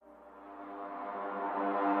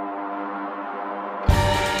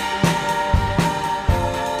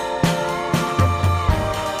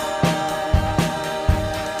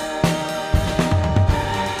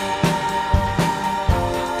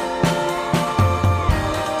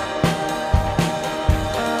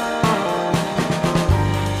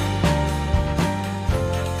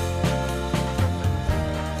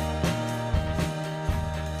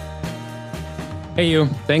Hey, you.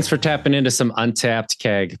 Thanks for tapping into some Untapped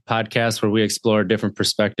Keg podcast where we explore different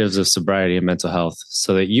perspectives of sobriety and mental health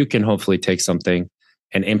so that you can hopefully take something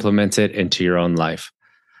and implement it into your own life.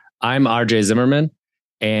 I'm RJ Zimmerman,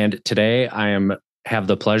 and today have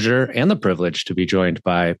the pleasure and the privilege to be joined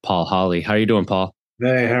by Paul Holley. How are you doing, Paul?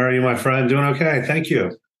 Hey, how are you, my friend? Doing okay. Thank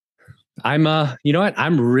you. You know what?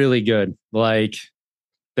 I'm really good. Like,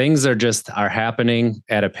 things are happening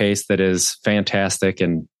at a pace that is fantastic,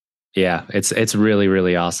 and yeah, it's really,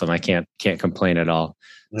 really awesome. I can't complain at all.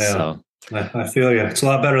 Yeah, so I feel you. It's a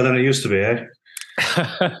lot better than it used to be, eh?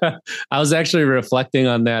 I was actually reflecting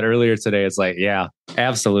on that earlier today. It's like, yeah,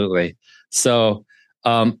 absolutely. So,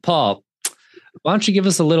 Paul, why don't you give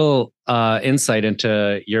us a little insight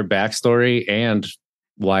into your backstory and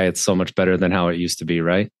why it's so much better than how it used to be,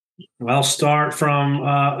 right? I'll start from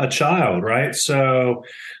a child, right? So,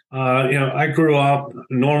 I grew up,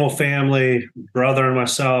 normal family, brother and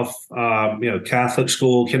myself, Catholic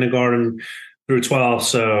school, kindergarten through 12.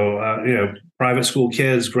 So, private school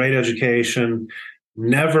kids, great education,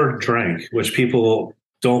 never drank, which people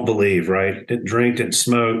don't believe, right? Didn't drink, didn't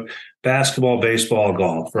smoke, basketball, baseball,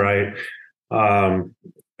 golf, right?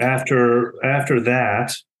 After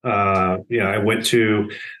that, I went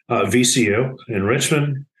to VCU in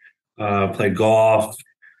Richmond, played golf.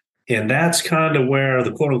 And that's kind of where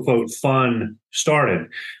the quote unquote fun started.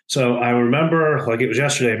 So I remember like it was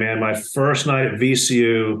yesterday, man, my first night at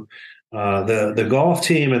VCU, the golf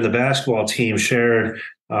team and the basketball team shared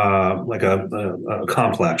like a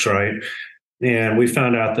complex, right? And we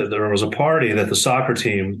found out that there was a party that the soccer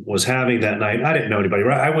team was having that night. I didn't know anybody,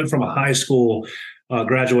 right? I went from a high school,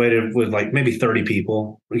 graduated with like maybe 30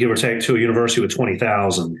 people, give or take, to a university with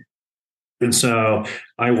 20,000. And so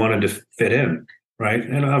I wanted to fit in. Right.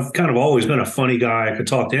 And I've kind of always been a funny guy. I could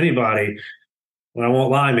talk to anybody. But I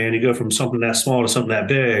won't lie, man. You go from something that small to something that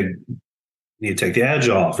big, you take the edge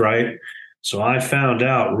off. Right. So I found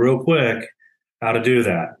out real quick how to do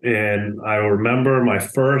that. And I remember my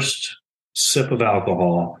first sip of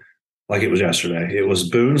alcohol like it was yesterday. It was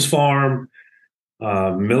Boone's Farm,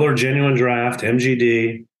 Miller Genuine Draft,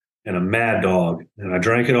 MGD, and a Mad Dog. And I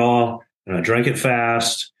drank it all, and I drank it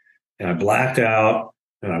fast, and I blacked out.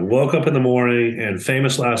 And I woke up in the morning and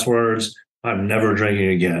famous last words, I'm never drinking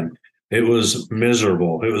again. It was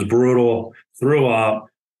miserable. It was brutal. Threw up.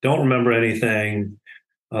 Don't remember anything.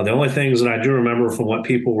 The only things that I do remember from what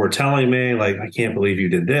people were telling me, like, I can't believe you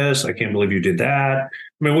did this. I can't believe you did that. I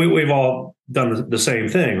mean, we've all done the same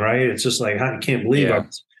thing, right? It's just like, I can't believe I'm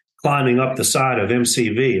climbing up the side of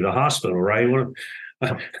MCV, the hospital, right?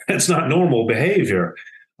 That's not normal behavior.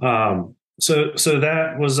 So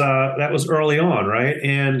that was early on, right?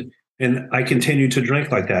 And I continued to drink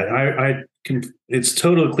like that. It's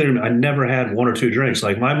totally clear to me. I never had one or two drinks.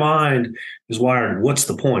 Like my mind is wired. What's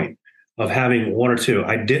the point of having one or two?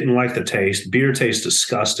 I didn't like the taste. Beer tastes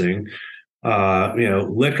disgusting.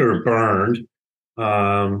 Liquor burned.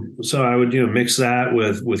 So I would mix that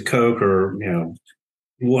with Coke or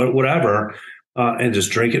whatever. And just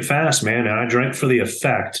drink it fast, man. And I drank for the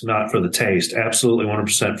effect, not for the taste. Absolutely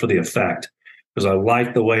 100% for the effect, because I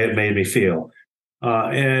liked the way it made me feel.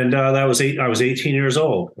 I was 18 years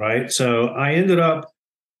old, right? So I ended up,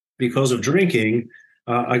 because of drinking,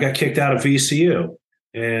 I got kicked out of VCU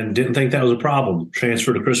and didn't think that was a problem.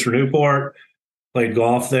 Transferred to Christopher Newport, played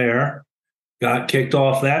golf there, got kicked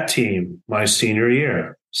off that team my senior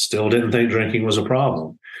year. Still didn't think drinking was a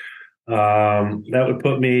problem. That would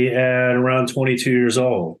put me at around 22 years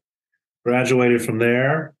old. Graduated from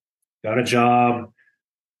there, got a job,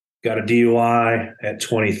 got a DUI at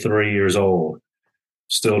 23 years old.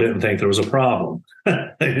 Still didn't think there was a problem.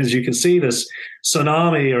 As you can see, this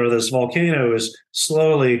tsunami or this volcano is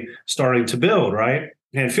slowly starting to build, right?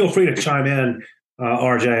 And feel free to chime in,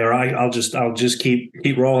 RJ, or I'll just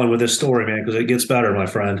keep rolling with this story, man, because it gets better, my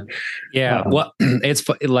friend. Yeah, well, it's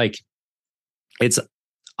like it's.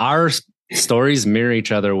 Our stories mirror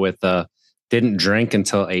each other with didn't drink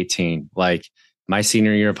until 18. Like my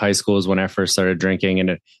senior year of high school is when I first started drinking,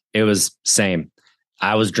 and it was same.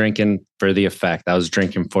 I was drinking for the effect. I was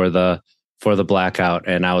drinking for the blackout,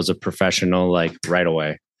 and I was a professional like right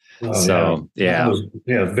away. Oh, so yeah.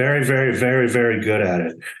 Very, very, very, very good at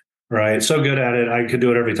it. Right. So good at it, I could do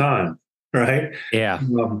it every time. Right. Yeah.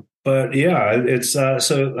 But yeah, it's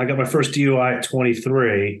so I got my first DUI at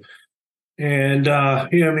 23. And,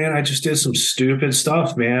 man, I just did some stupid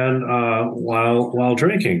stuff, man, while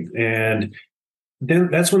drinking. And then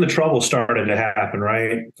that's when the trouble started to happen,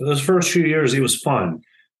 right? For those first few years, it was fun,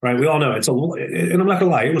 right? We all know and I'm not gonna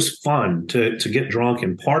lie, it was fun to get drunk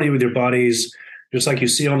and party with your buddies, just like you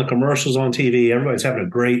see on the commercials on TV. Everybody's having a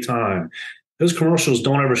great time. those commercials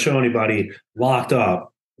don't ever show anybody locked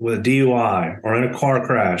up with a DUI or in a car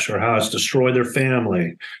crash or how it's destroyed their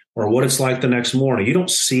family or what it's like the next morning. You don't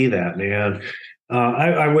see that, man.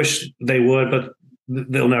 I wish they would, but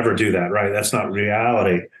they'll never do that, right? That's not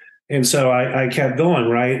reality. And so I kept going,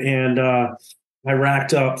 right? And I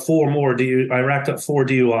racked up four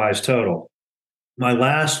DUIs total. My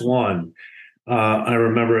last one, I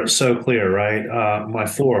remember it so clear, right? My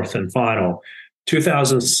fourth and final,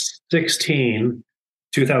 2016,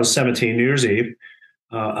 2017, New Year's Eve.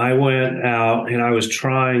 I went out and I was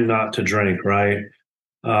trying not to drink, right?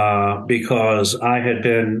 Because I had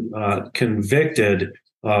been convicted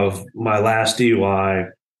of my last DUI,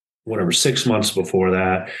 whatever, 6 months before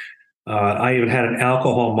that. I even had an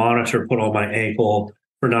alcohol monitor put on my ankle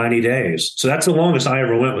for 90 days. So that's the longest I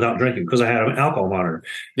ever went without drinking because I had an alcohol monitor.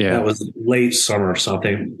 Yeah. That was late summer or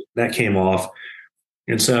something. That came off.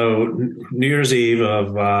 And so New Year's Eve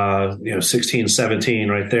of 16, 17,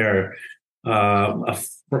 right there, a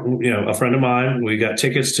friend of mine, we got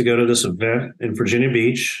tickets to go to this event in Virginia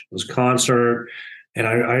Beach. It was a concert. And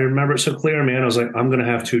I remember it so clear, man. I was like, I'm going to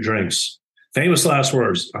have 2 drinks. Famous last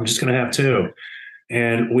words. I'm just going to have 2.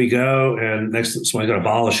 And we go, and someone's got a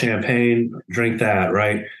bottle of champagne, drink that,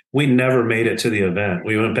 right? We never made it to the event.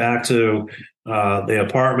 We went back to the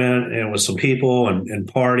apartment and with some people and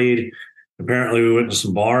partied. Apparently, we went to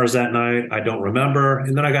some bars that night. I don't remember.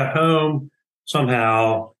 And then I got home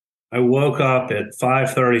somehow. I woke up at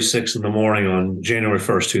 5:36 in the morning on January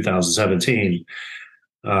 1st, 2017.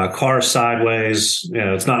 Car sideways.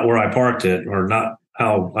 It's not where I parked it, or not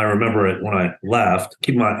how I remember it when I left.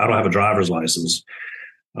 Keep in mind, I don't have a driver's license.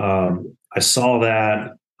 I saw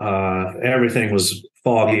that. Everything was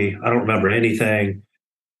foggy. I don't remember anything.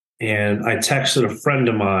 And I texted a friend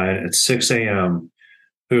of mine at 6 a.m.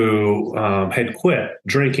 who had quit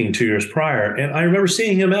drinking 2 years prior. And I remember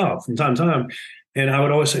seeing him out from time to time. And I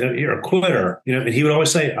would always say, "You're a quitter," and he would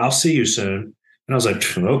always say, "I'll see you soon." And I was like,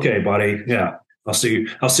 "Okay, buddy. Yeah, I'll see you.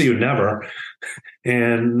 I'll see you never."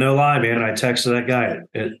 And no lie, man, I texted that guy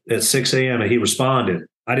at 6 a.m. and he responded.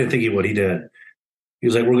 I didn't think he would. He did. He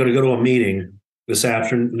was like, "We're going to go to a meeting this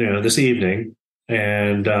afternoon, this evening,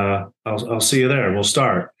 and I'll see you there and we'll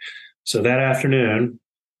start." So that afternoon,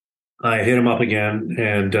 I hit him up again,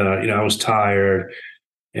 and I was tired.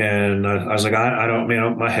 And I was like, I don't,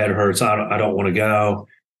 man, my head hurts. I don't want to go.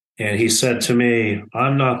 And he said to me,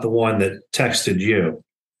 "I'm not the one that texted you."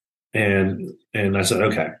 And I said,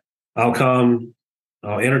 "Okay, I'll come.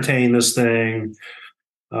 I'll entertain this thing."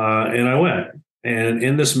 And I went. And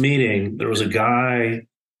in this meeting, there was a guy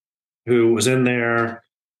who was in there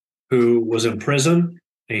who was in prison.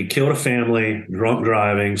 He killed a family, drunk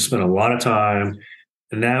driving, spent a lot of time.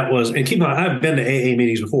 And keep in mind, I've been to AA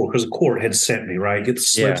meetings before because the court had sent me, right? Get the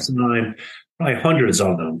slips signed, probably hundreds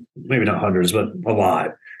of them, maybe not hundreds, but a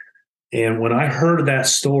lot. And when I heard that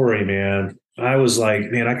story, man, I was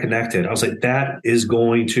like, man, I connected. I was like, that is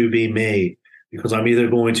going to be me, because I'm either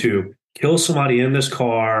going to kill somebody in this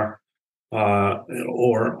car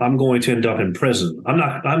or I'm going to end up in prison.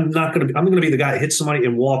 I'm going to be the guy that hits somebody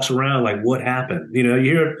and walks around like, what happened? You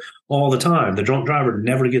hear it all the time. The drunk driver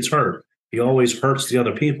never gets hurt. He always hurts the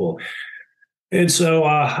other people. And so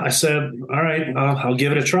I said, all right, I'll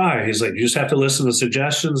give it a try. He's like, you just have to listen to the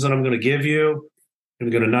suggestions that I'm going to give you. I'm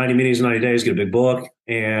going to go to 90 meetings in 90 days, get a big book,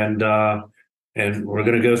 and we're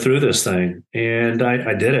going to go through this thing. And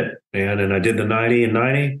I did it, man. And I did the 90 and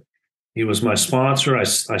 90. He was my sponsor. I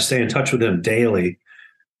stay in touch with him daily.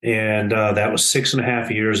 And that was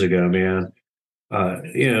 6.5 years ago, man. And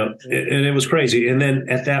it was crazy. And then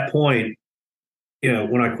at that point,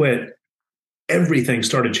 when I quit, everything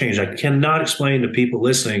started changing. I cannot explain to people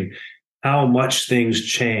listening how much things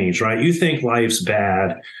change, right? You think life's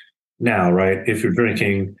bad now, right? If you're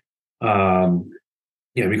drinking,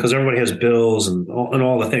 because everybody has bills and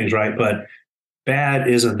all the things, right? But bad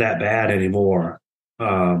isn't that bad anymore.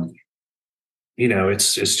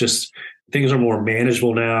 It's just things are more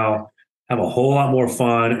manageable now. Have a whole lot more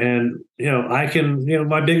fun. And, I can,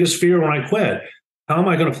 my biggest fear when I quit, how am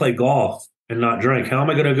I going to play golf and not drink? How am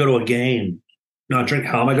I going to go to a game, not drink?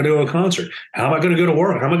 How am I going to go to a concert? How am I going to go to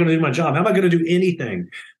work? How am I going to do my job? How am I going to do anything?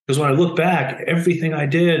 Because when I look back, everything I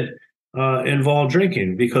did involved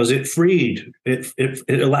drinking, because it freed,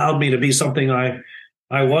 it allowed me to be something I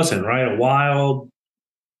wasn't, right? A wild,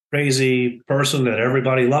 crazy person that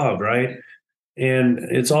everybody loved, right? And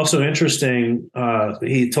it's also interesting.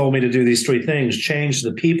 He told me to do these 3 things: change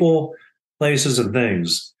the people, places, and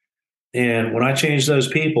things. And when I changed those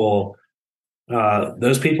people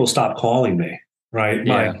stopped calling me, right?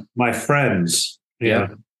 Yeah. My friends,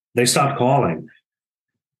 they stopped calling.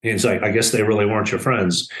 It's like, I guess they really weren't your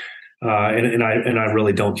friends. and I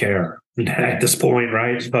really don't care at this point,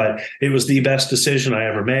 right? But it was the best decision I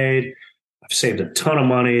ever made. I've saved a ton of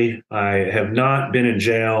money. I have not been in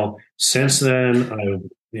jail since then.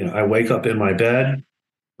 I wake up in my bed,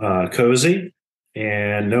 cozy,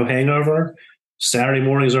 and no hangover. Saturday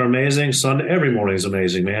mornings are amazing. Sunday, every morning is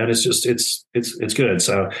amazing, man. It's just it's good.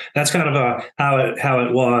 So that's kind of how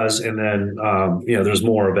it was, and then there's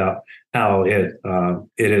more about how it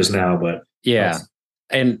is now. But yeah,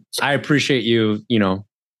 and I appreciate you,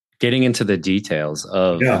 getting into the details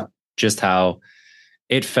of just how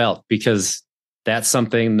it felt, because that's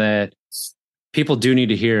something that people do need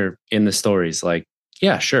to hear in the stories. Like,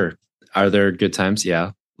 yeah, sure. Are there good times?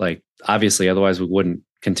 Yeah. Like, obviously, otherwise we wouldn't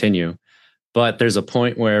continue. But there's a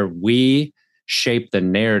point where we shape the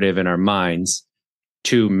narrative in our minds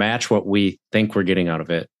to match what we think we're getting out of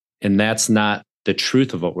it. And that's not the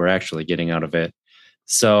truth of what we're actually getting out of it.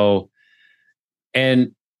 So,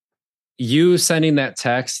 and you sending that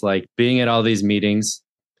text, like being at all these meetings,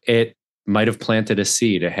 it might have planted a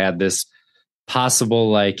seed. It had this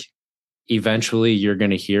possible, like, eventually you're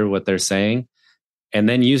going to hear what they're saying. And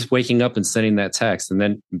then you waking up and sending that text and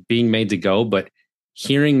then being made to go. But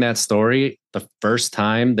hearing that story the first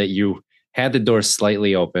time that you had the door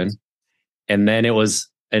slightly open, and then it was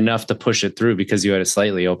enough to push it through because you had it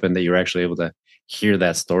slightly open, that you were actually able to hear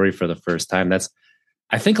that story for the first time.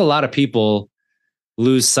 I think a lot of people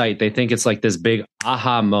lose sight. They think it's like this big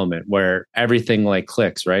aha moment where everything like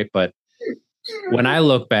clicks, right? But when I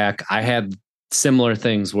look back, I had similar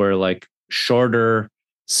things where like shorter,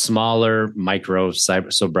 smaller, micro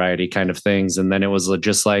sobriety kind of things. And then it was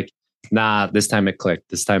just like, nah, this time it clicked.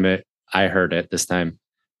 This time I heard it. This time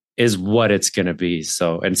is what it's going to be.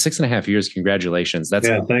 So, and 6.5 years, congratulations.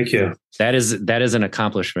 Thank you. That is an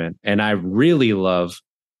accomplishment. And I really love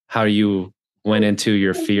how you went into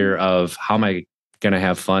your fear of, how am I going to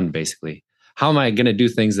have fun? Basically, how am I going to do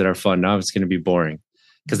things that are fun? Now it's going to be boring,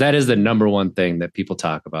 because that is the number one thing that people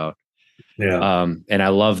talk about. Yeah. And I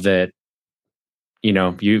love that,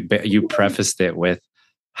 you prefaced it with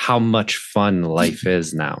how much fun life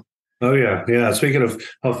is now. Oh yeah. Speaking of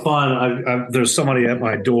fun, there's somebody at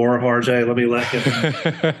my door, RJ. Let me let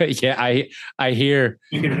him. Yeah, I hear.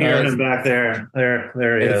 You can hear him back there.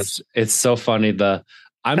 There he is. It's so funny.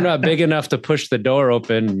 I'm not big enough to push the door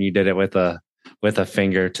open, and you did it with a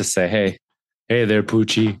finger to say, hey there,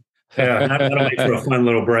 Poochie. Yeah, that'll make for a fun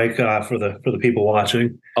little break for the people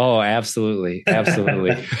watching. Oh, absolutely.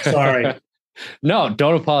 Sorry. No,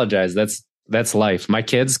 don't apologize. That's life. My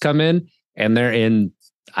kids come in and they're in,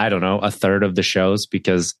 I don't know, a third of the shows,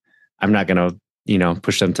 because I'm not going to,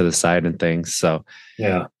 push them to the side and things. So,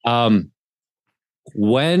 yeah.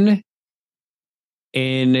 When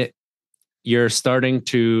you're starting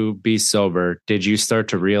to be sober, did you start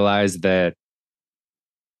to realize that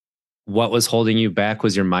what was holding you back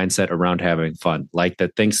was your mindset around having fun? Like,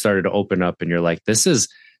 that things started to open up and you're like, this is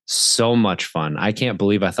so much fun. I can't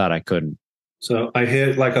believe I thought I couldn't. So I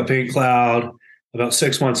hit like a pink cloud about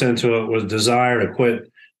 6 months into it, with desire to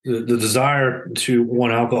quit. The desire to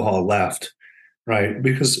want alcohol left, right?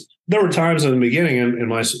 Because there were times in the beginning, and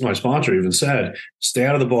my sponsor even said, stay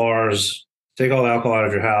out of the bars, take all the alcohol out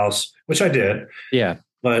of your house, which I did. Yeah.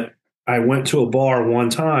 But I went to a bar one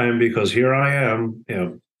time because here I am,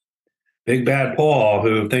 big bad Paul,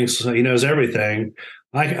 who thinks he knows everything.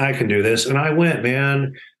 I can do this. And I went,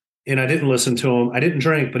 man, and I didn't listen to him. I didn't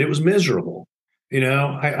drink, but it was miserable.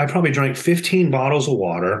 I probably drank 15 bottles of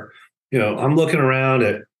water. I'm looking around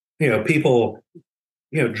at, people,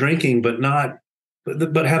 drinking, but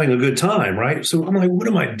having a good time. Right. So I'm like, what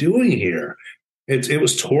am I doing here? It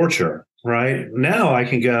was torture. Right. Now I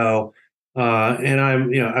can go, and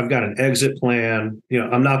I've got an exit plan.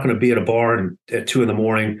 I'm not going to be at a bar at 2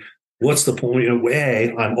 a.m. What's the point?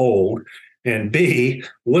 A, I'm old, and B,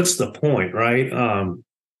 what's the point? Right.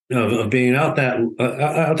 Of being out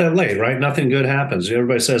that late, right? Nothing good happens.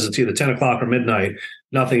 Everybody says it's either 10 o'clock or midnight.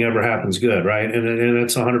 Nothing ever happens good, right? And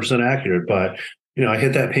it's 100% accurate. But I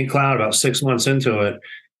hit that pink cloud about 6 months into it,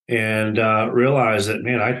 and realized that,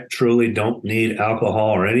 man, I truly don't need alcohol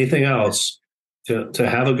or anything else to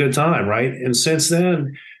have a good time, right? And since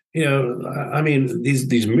then,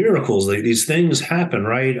 these miracles, these things happen,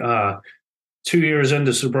 right? 2 years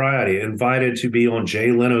into sobriety, invited to be on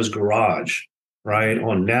Jay Leno's Garage, right,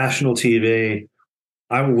 on national TV.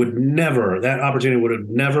 That opportunity would have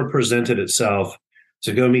never presented itself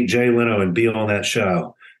to go meet Jay Leno and be on that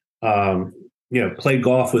show. Played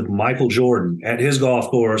golf with Michael Jordan at his golf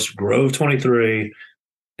course, Grove 23,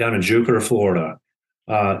 down in Jupiter, Florida.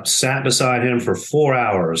 Sat beside him for 4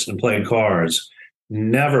 hours and played cards.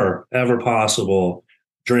 Never, ever possible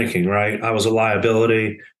drinking, right? I was a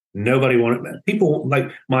liability. Nobody wanted people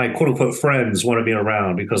like my quote unquote friends wanted me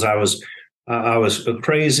around because I was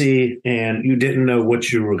crazy and you didn't know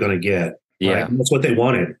what you were going to get. Right. Yeah. And that's what they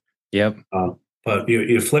wanted. Yep. But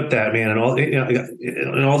you flip that, man, and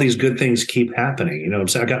and all these good things keep happening. You know what I'm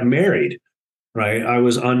saying? I got married, right? I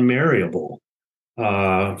was unmarriable,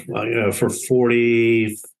 for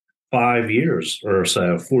 45 years or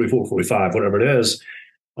so, 44, 45, whatever it is.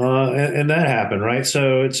 And that happened, right?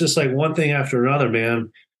 So it's just like one thing after another,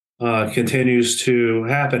 man, continues to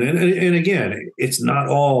happen. And again, it's not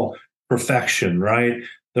all perfection, right?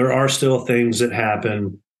 There are still things that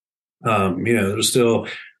happen. There's still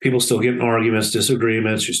people still get in arguments,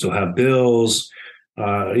 disagreements. You still have bills,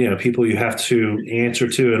 people you have to answer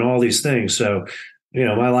to, and all these things. So,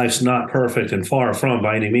 my life's not perfect and far from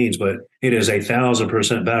by any means, but it is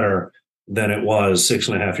 1,000% better than it was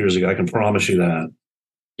 6.5 years ago. I can promise you that.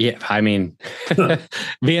 Yeah. I mean,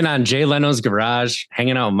 being on Jay Leno's garage,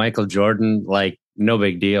 hanging out with Michael Jordan, like no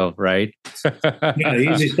big deal, right? Yeah,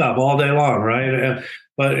 easy stuff all day long, right?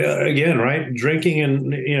 But again, right, drinking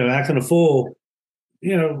and acting a fool,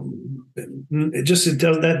 it does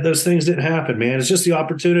that. Those things didn't happen, man. It's just the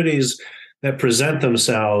opportunities that present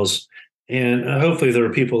themselves, and hopefully there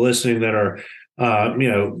are people listening that are,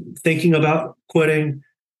 thinking about quitting,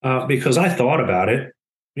 because I thought about it.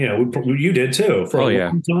 You did too for a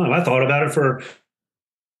long time. I thought about it for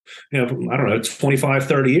I don't know, 25,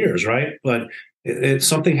 30 years, right? But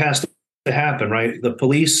something has to happen, right? The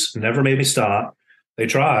police never made me stop. They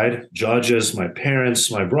tried. Judges, my parents,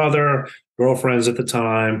 my brother, girlfriends at the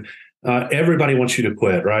time. Everybody wants you to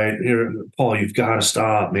quit, right? Paul, you've got to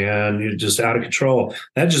stop, man. You're just out of control.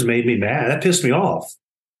 That just made me mad. That pissed me off,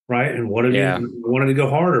 right? And wanted to go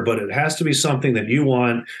harder, but it has to be something that you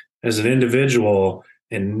want as an individual,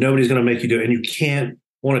 and nobody's going to make you do it. And you can't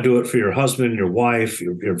want to do it for your husband, your wife,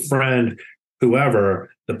 your friend, whoever.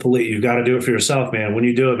 The police, you've got to do it for yourself, man. When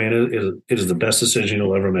you do it, man, it is the best decision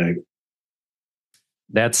you'll ever make.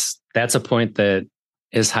 That's a point that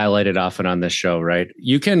is highlighted often on this show, right?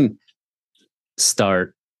 You can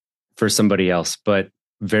start for somebody else, but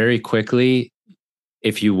very quickly,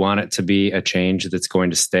 if you want it to be a change that's going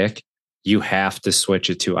to stick, you have to switch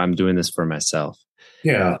it to, I'm doing this for myself.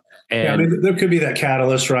 Yeah. And I mean, there could be that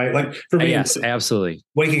catalyst, right? Like for me, yes, absolutely.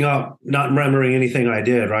 Waking up, not remembering anything I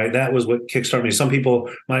did, right? That was what kickstarted me. Some people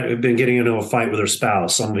might have been getting into a fight with their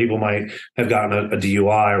spouse. Some people might have gotten a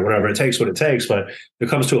DUI or whatever. It takes what it takes, but it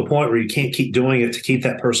comes to a point where you can't keep doing it to keep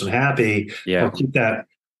that person happy or keep that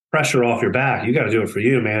pressure off your back. You got to do it for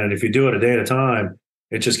you, man. And if you do it a day at a time,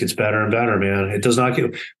 it just gets better and better, man. It does not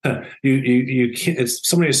get you can't. It's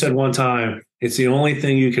somebody said one time, it's the only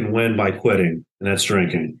thing you can win by quitting, and that's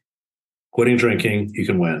drinking. Quitting drinking, you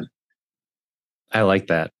can win. I like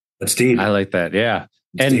that. That's deep. I like that. Yeah.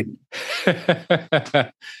 That's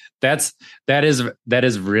and that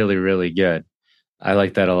is really, really good. I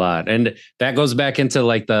like that a lot. And that goes back into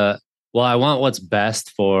like I want what's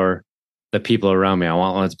best for the people around me. I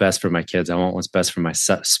want what's best for my kids. I want what's best for my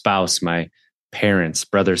spouse, my parents,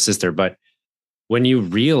 brother, sister. But when you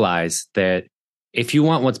realize that if you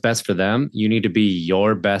want what's best for them, you need to be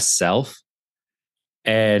your best self.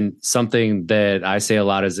 And something that I say a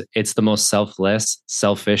lot is it's the most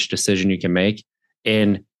selfish decision you can make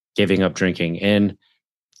in giving up drinking, in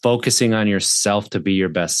focusing on yourself to be your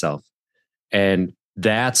best self. And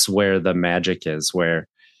that's where the magic is, where,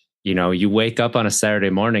 you wake up on a Saturday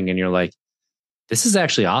morning and you're like, this is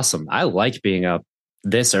actually awesome. I like being up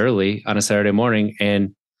this early on a Saturday morning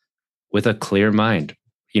and with a clear mind.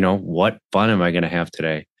 What fun am I going to have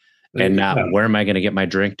today? And not where am I going to get my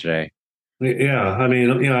drink today? Yeah. I mean,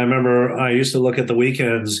 I remember I used to look at the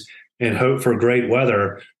weekends and hope for great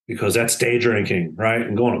weather because that's day drinking, right?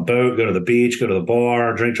 And go on a boat, go to the beach, go to the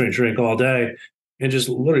bar, drink all day, and just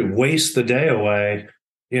literally waste the day away,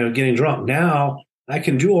 getting drunk. Now I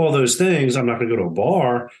can do all those things. I'm not going to go to a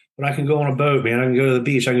bar, but I can go on a boat, man. I can go to the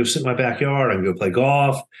beach. I can go sit in my backyard. I can go play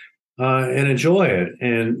golf and enjoy it.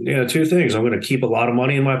 And, two things. I'm going to keep a lot of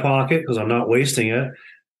money in my pocket because I'm not wasting it.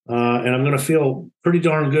 And I'm going to feel pretty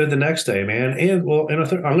darn good the next day, man. And I'm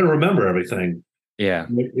going to remember everything. Yeah.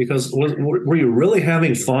 Because were you really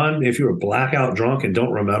having fun if you were blackout drunk and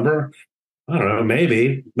don't remember? I don't know.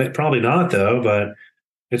 Maybe, probably not though. But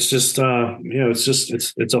it's just,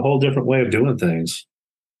 it's a whole different way of doing things.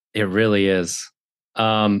 It really is.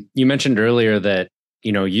 You mentioned earlier that,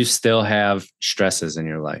 you still have stresses in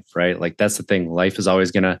your life, right? Like that's the thing. Life is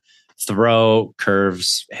always going to throw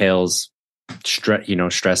curves, hills,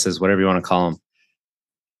 stresses, whatever you want to call them.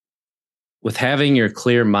 With having your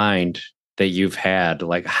clear mind that you've had,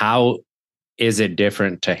 like how is it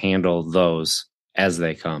different to handle those as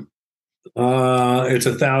they come? It's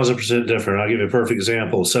 1,000% different. I'll give you a perfect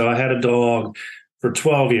example. So I had a dog for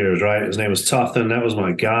 12 years, right? His name was Tuffin. That was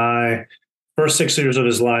my guy. First 6 years of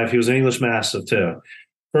his life, he was an English Mastiff too.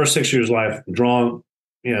 First 6 years of life, drunk.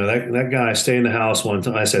 You know, that guy stayed in the house one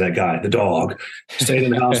time. I say that guy, the dog, stayed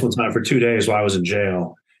in the house one time for 2 days while I was in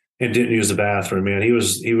jail and didn't use the bathroom. Man, he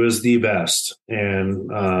was the best. And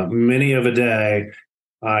many of a day,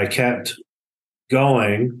 I kept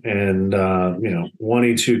going and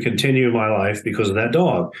wanting to continue my life because of that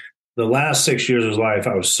dog. The last 6 years of his life,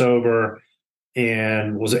 I was sober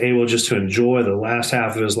and was able just to enjoy the last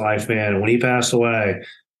half of his life, man. And when he passed away,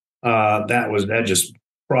 that just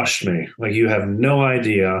crushed me. Like you have no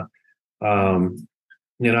idea. I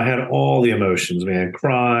had all the emotions, man.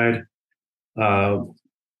 Cried, uh,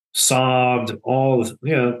 sobbed, all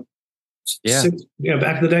Yeah.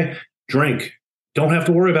 back in the day, drink. Don't have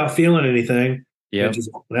to worry about feeling anything. Yep.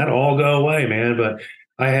 That'll all go away, man. But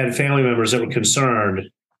I had family members that were concerned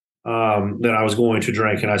that I was going to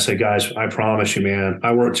drink. And I said, guys, I promise you, man,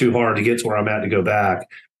 I worked too hard to get to where I'm at to go back.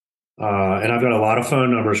 And I've got a lot of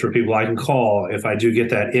phone numbers for people I can call if I do get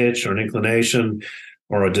that itch or an inclination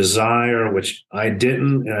or a desire, which I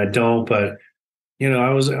didn't and I don't. But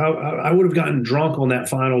I would have gotten drunk on that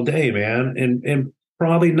final day, man, and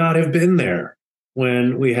probably not have been there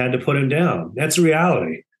when we had to put him down. That's the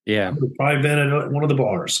reality. Yeah. I would have probably been at one of the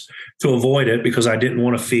bars to avoid it because I didn't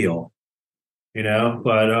want to feel,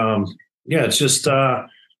 But yeah, it's just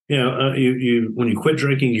you when you quit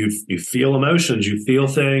drinking, you feel emotions, you feel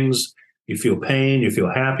things, you feel pain, you feel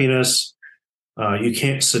happiness. You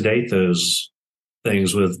can't sedate those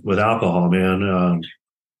things with alcohol, man.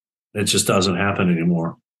 It just doesn't happen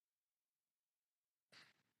anymore.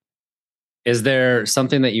 Is there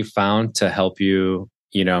something that you found to help you,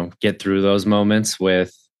 get through those moments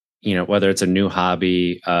with, whether it's a new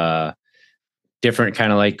hobby, different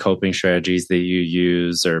kind of like coping strategies that you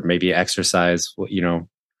use, or maybe exercise,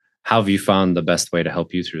 how have you found the best way to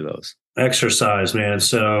help you through those? Exercise, man.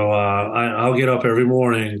 So I'll get up every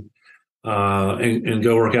morning and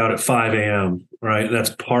go work out at 5 a.m. Right, that's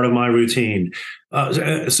part of my routine.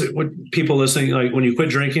 So what people listening, like when you quit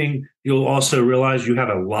drinking, you'll also realize you have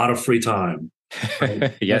a lot of free time.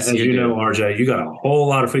 Right? Yes, As you do. RJ, you got a whole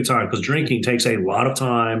lot of free time because drinking takes a lot of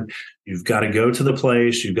time. You've got to go to the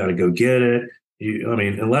place. You've got to go get it.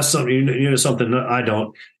 Unless something something I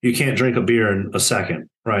don't, you can't drink a beer in a second,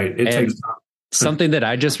 right? It And takes time. something that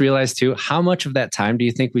I just realized too, how much of that time do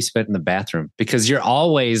you think we spent in the bathroom? Because you're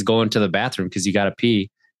always going to the bathroom because you got to pee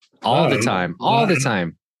all the time, all the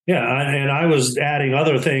time. Yeah, and I was adding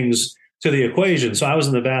other things to the equation, so I was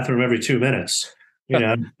in the bathroom every 2 minutes.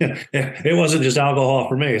 It wasn't just alcohol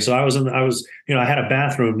for me. So I had a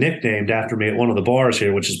bathroom nicknamed after me at one of the bars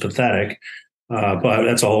here, which is pathetic. But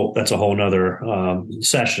that's a whole nother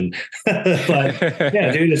session. But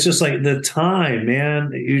yeah, dude, it's just like the time,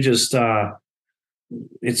 man. It's just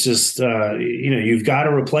you've got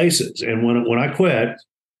to replace it. And when I quit,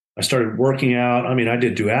 I started working out. I mean, I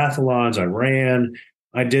did duathlons, I ran,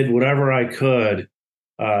 I did whatever I could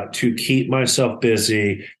to keep myself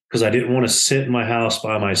busy because I didn't want to sit in my house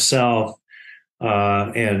by myself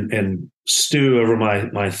and stew over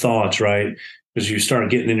my thoughts, right? Because you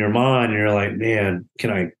start getting in your mind and you're like, man,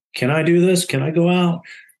 can I do this? Can I go out?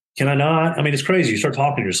 Can I not? I mean, it's crazy. You start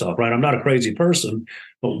talking to yourself, right? I'm not a crazy person,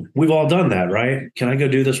 but we've all done that, right? Can I go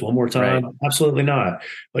do this one more time? Right. Absolutely not.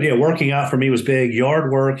 But yeah, working out for me was big.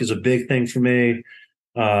 Yard work is a big thing for me.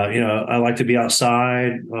 I like to be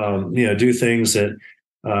outside, do things that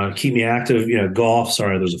keep me active. Golf.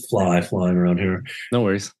 Sorry, there's a fly flying around here. No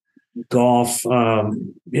worries. Golf.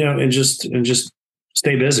 And just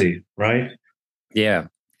stay busy, right? Yeah.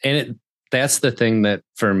 And that's the thing that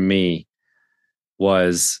for me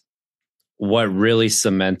was what really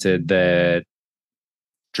cemented that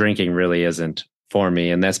drinking really isn't for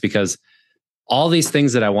me. And that's because all these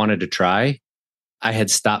things that I wanted to try, I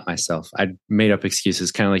had stopped myself. I'd made up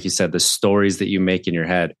excuses, kind of like you said, the stories that you make in your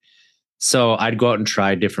head. So I'd go out and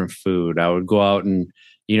try different food. I would go out and,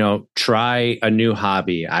 try a new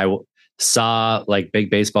hobby. I saw like big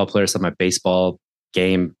baseball players on my baseball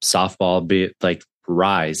game, softball, be like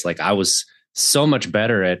rise. Like I was so much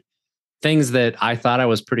better at things that I thought I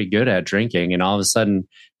was pretty good at drinking. And all of a sudden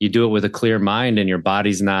you do it with a clear mind and your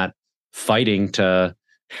body's not fighting to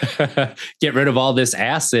get rid of all this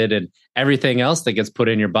acid and everything else that gets put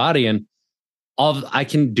in your body. And I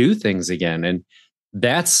can do things again. And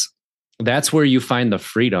that's where you find the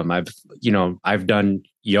freedom. I've done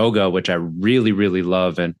yoga, which I really, really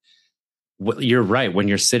love. And you're right. When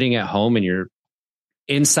you're sitting at home and you're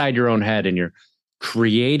inside your own head and you're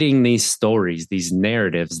creating these stories, these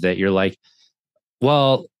narratives that you're like,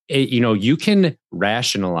 well, you can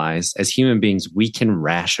rationalize as human beings, we can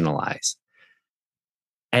rationalize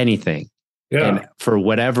anything Yeah. and for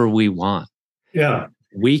whatever we want. Yeah.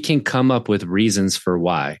 We can come up with reasons for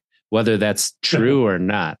why, whether that's true or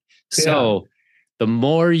not. Yeah. So the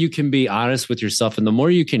more you can be honest with yourself and the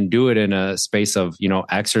more you can do it in a space of,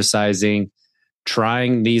 exercising,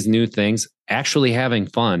 trying these new things, actually having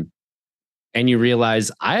fun. And you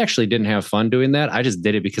realize I actually didn't have fun doing that. I just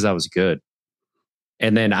did it because I was good.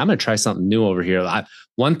 And then I'm going to try something new over here.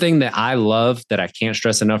 One thing that I love that I can't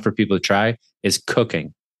stress enough for people to try is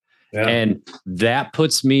cooking. Yeah. And that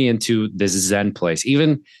puts me into this Zen place.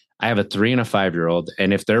 Even I have a 3 and a 5-year-old,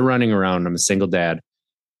 and if they're running around, I'm a single dad.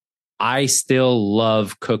 I still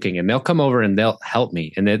love cooking, and they'll come over and they'll help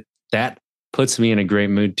me. And that puts me in a great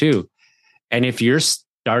mood too. And if you're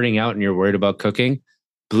starting out and you're worried about cooking,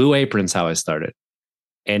 Blue Apron's how I started.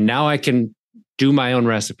 And now I can do my own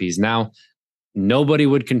recipes. Now, nobody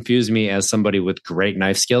would confuse me as somebody with great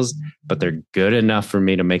knife skills, but they're good enough for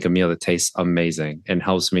me to make a meal that tastes amazing and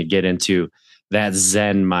helps me get into that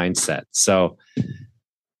Zen mindset. So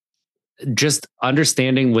just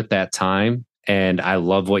understanding with that time. And I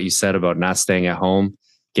love what you said about not staying at home,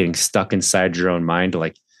 getting stuck inside your own mind.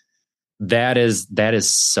 Like that is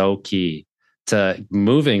so key to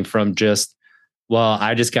moving from just, well,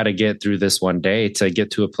 I just got to get through this one day to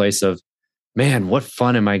get to a place of, man, what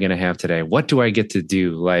fun am I going to have today? What do I get to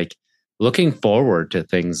do? Like looking forward to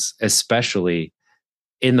things, especially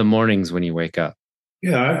in the mornings when you wake up.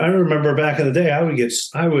 Yeah. I remember back in the day, I would get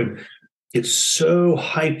so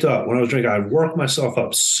hyped up when I was drinking. I'd work myself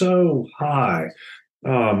up so high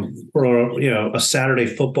for a Saturday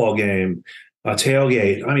football game, a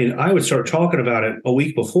tailgate. I mean, I would start talking about it a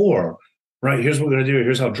week before. Right, here's what we're going to do.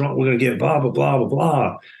 Here's how drunk we're going to get. Blah blah blah blah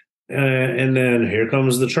blah. And then here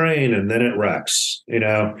comes the train, and then it wrecks.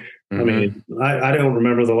 I mean, I don't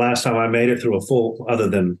remember the last time I made it through a full, other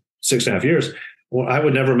than 6.5 years. Well, I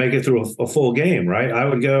would never make it through a full game. Right, I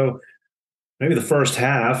would go maybe the first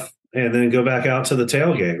half and then go back out to the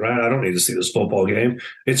tailgate, right? I don't need to see this football game.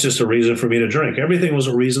 It's just a reason for me to drink. Everything was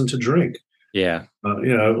a reason to drink. Yeah.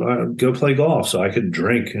 Go play golf so I could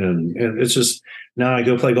drink. And it's just now I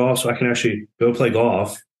go play golf so I can actually go play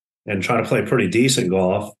golf and try to play pretty decent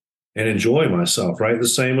golf and enjoy myself, right? The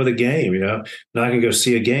same with a game, now I can go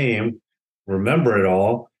see a game, remember it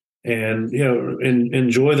all, and,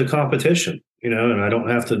 enjoy the competition, and I don't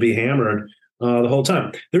have to be hammered the whole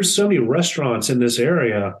time. There's so many restaurants in this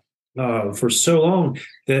area for so long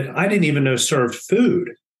that I didn't even know served food,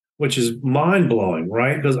 which is mind blowing,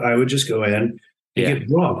 right? Because I would just go in and get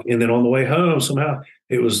drunk. And then on the way home, somehow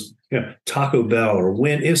it was Taco Bell or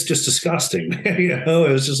Win. It's just disgusting. It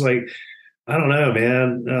was just like, I don't know,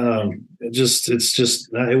 man.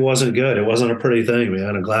 It wasn't good. It wasn't a pretty thing,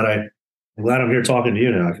 man. I'm glad I'm here talking to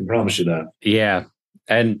you now. I can promise you that. Yeah.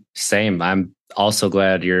 And same. I'm also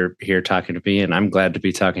glad you're here talking to me, and I'm glad to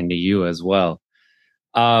be talking to you as well.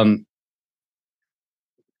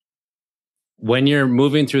 When you're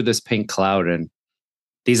moving through this pink cloud and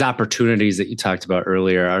these opportunities that you talked about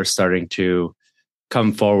earlier are starting to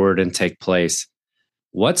come forward and take place,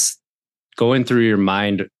 what's going through your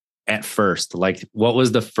mind at first? Like, what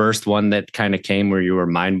was the first one that kind of came where you were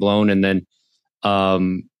mind blown? And then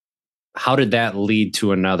how did that lead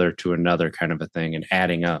to another kind of a thing and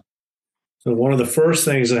adding up? So one of the first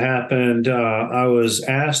things that happened, I was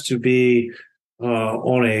asked to be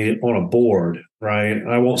on a board, right?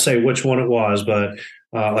 I won't say which one it was, but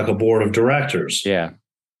like a board of directors. Yeah.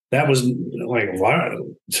 That was like, wow.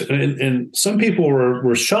 And some people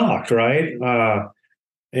were shocked, right?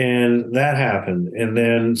 And that happened. And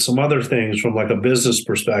then some other things from like a business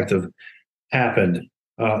perspective happened.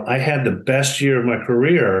 I had the best year of my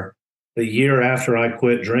career the year after I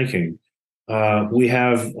quit drinking. We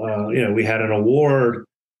had an award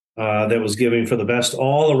that was giving for the best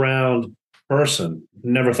all around person.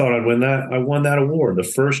 Never thought I'd win that. I won that award the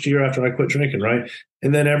first year after I quit drinking, right?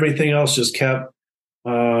 And then everything else just kept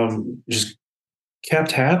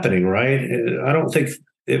happening, right? I don't think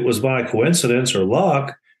it was by coincidence or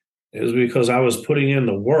luck. It was because I was putting in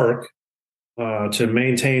the work to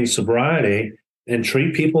maintain sobriety and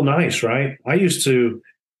treat people nice, right? I used to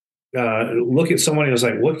look at somebody and was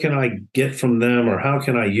like, what can I get from them, or how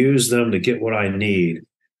can I use them to get what I need?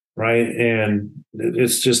 Right. And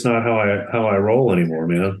it's just not how I roll anymore,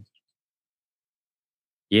 man.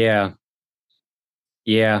 Yeah.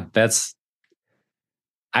 Yeah.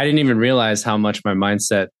 I didn't even realize how much my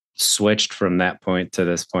mindset switched from that point to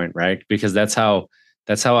this point, right? Because that's how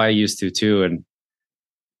I used to too. And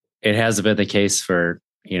it has been the case for,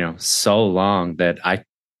 so long that I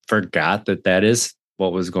forgot that is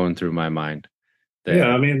what was going through my mind. Yeah, that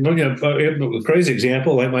I mean, look at a crazy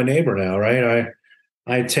example, like my neighbor now, right?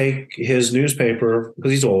 I take his newspaper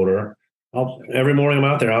because he's older. Every morning I'm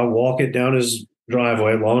out there, I'll walk it down his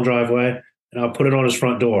driveway, long driveway, and I'll put it on his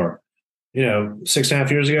front door. 6.5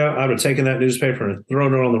 years ago, I would have taken that newspaper and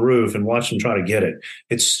thrown it on the roof and watched him try to get it.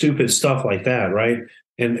 It's stupid stuff like that, right?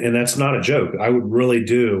 And that's not a joke. I would really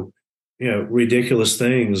do, ridiculous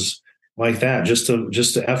things like that just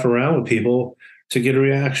to f around with people to get a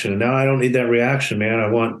reaction. And now I don't need that reaction, man.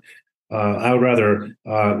 I would rather,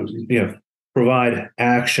 provide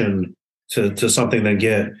action to something than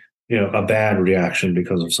get, a bad reaction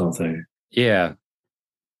because of something. yeah,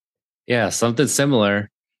 yeah, something similar.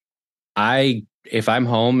 If I'm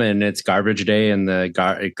home and it's garbage day and the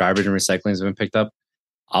garbage and recycling has been picked up,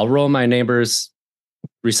 I'll roll my neighbors'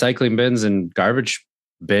 recycling bins and garbage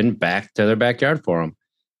bin back to their backyard for them.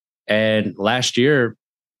 And last year,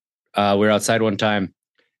 we were outside one time,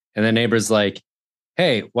 and the neighbor's like,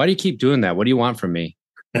 "Hey, why do you keep doing that? What do you want from me?"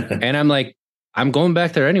 And I'm like, "I'm going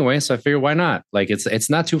back there anyway, so I figure why not? Like, it's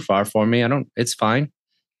not too far for me. It's fine."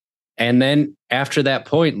 And then after that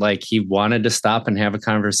point, like he wanted to stop and have a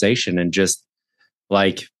conversation and just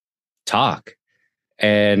like talk.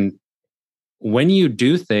 And when you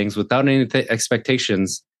do things without any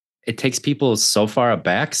expectations, it takes people so far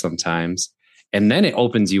aback sometimes. And then it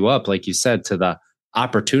opens you up, like you said, to the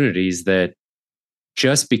opportunities that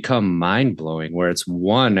just become mind blowing, where it's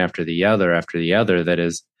one after the other that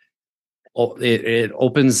is, it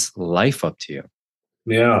opens life up to you.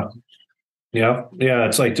 Yeah. Yeah. Yeah.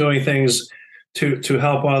 It's like doing things to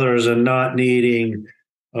help others and not needing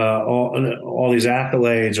all these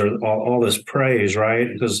accolades or all this praise, right?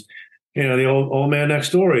 Because the old man next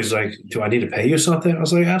door, he's like, "Do I need to pay you something?" I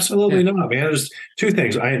was like, "Absolutely not, man." There's two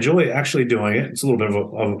things. I enjoy actually doing it. It's a little bit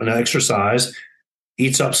of an exercise,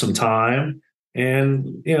 eats up some time,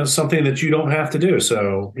 and something that you don't have to do.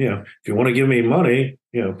 So if you want to give me money,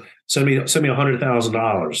 send me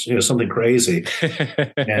 $100,000, something crazy.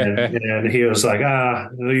 And he was like,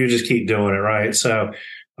 you just keep doing it, right? So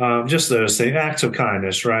just those things, acts of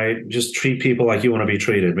kindness, right? Just treat people like you want to be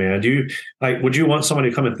treated, man. Would you want somebody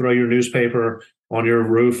to come and throw your newspaper on your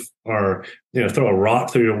roof or throw a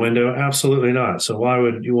rock through your window? Absolutely not. So why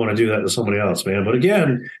would you want to do that to somebody else, man? But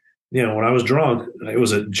again, when I was drunk, it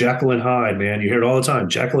was a Jekyll and Hyde, man. You hear it all the time,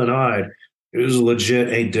 Jekyll and Hyde. It was legit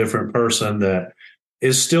a different person that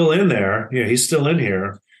is still in there. He's still in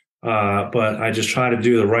here. But I just try to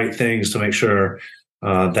do the right things to make sure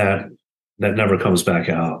that never comes back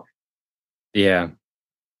out. Yeah,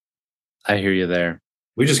 I hear you there.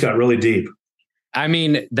 We just got really deep. I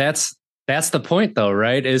mean, that's the point though,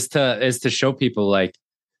 right? Is to show people like,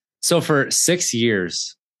 so for 6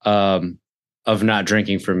 years of not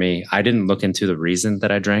drinking for me, I didn't look into the reason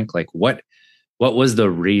that I drank. Like what was the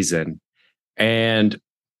reason? And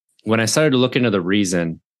when I started to look into the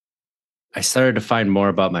reason, I started to find more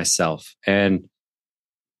about myself. And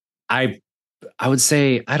I would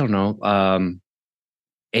say, I don't know,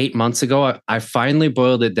 8 months ago, I finally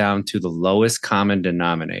boiled it down to the lowest common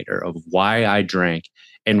denominator of why I drank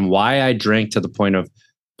and why I drank to the point of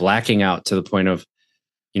blacking out, to the point of,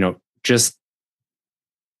 just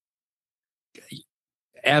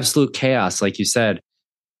absolute chaos, like you said.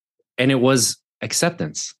 And it was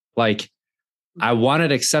acceptance. Like I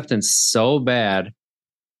wanted acceptance so bad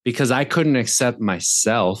because I couldn't accept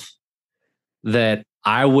myself, that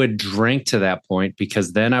I would drink to that point,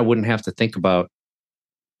 because then I wouldn't have to think about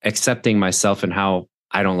accepting myself and how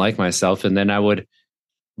I don't like myself. And then I would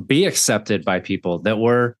be accepted by people that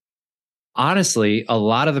were, honestly, a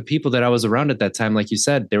lot of the people that I was around at that time, like you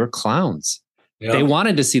said, they were clowns. Yep. They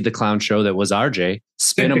wanted to see the clown show that was RJ,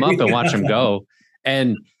 spin him up and watch him go.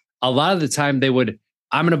 And a lot of the time they would,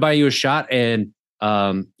 "I'm going to buy you a shot. And,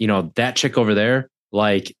 that chick over there,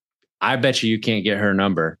 like, I bet you can't get her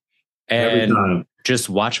number. And just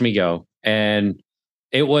watch me go." And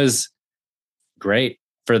it was great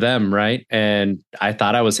for them, right? And I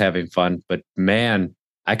thought I was having fun, but man,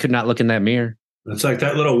 I could not look in that mirror. It's like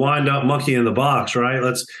that little wind-up monkey in the box, right?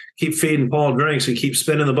 Let's keep feeding Paul drinks and keep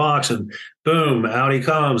spinning the box, and boom, out he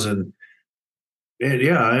comes. And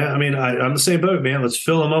yeah, I mean, I'm the same boat, man. Let's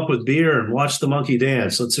fill him up with beer and watch the monkey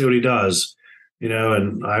dance. Let's see what he does.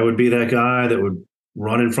 And I would be that guy that would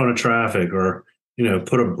run in front of traffic, or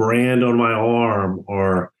put a brand on my arm,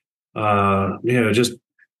 or just,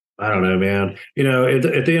 I don't know, man.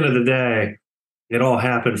 At the end of the day, it all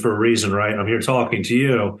happened for a reason, right? I'm here talking to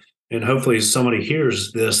you, and hopefully somebody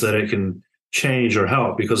hears this, that it can change or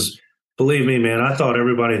help. Because believe me, man, I thought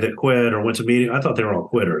everybody that quit or went to meeting, I thought they were all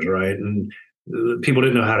quitters, right? And people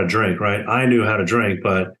didn't know how to drink, right? I knew how to drink,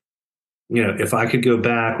 but if I could go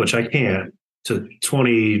back, which I can't, to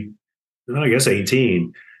 20, I guess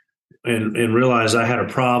 18, and realized I had a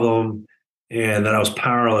problem and that I was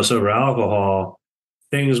powerless over alcohol,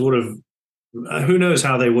 things would have, who knows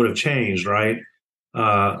how they would have changed, right?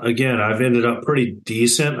 Again, I've ended up pretty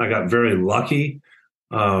decent. I got very lucky.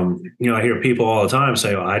 I hear people all the time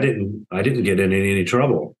say, oh, I didn't get in any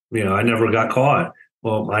trouble. I never got caught.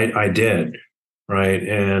 Well, I did. Right.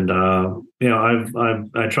 And,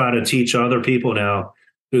 I try to teach other people now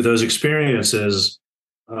through those experiences,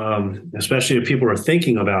 especially if people are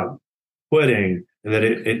thinking about quitting, that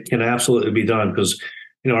it can absolutely be done. Because,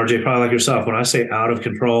 RJ, probably like yourself, when I say out of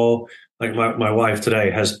control, like my wife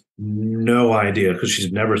today has no idea because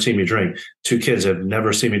she's never seen me drink. 2 kids have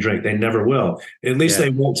never seen me drink. They never will. At least they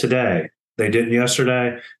won't today. They didn't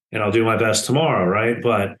yesterday, and I'll do my best tomorrow. Right.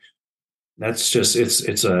 But that's just,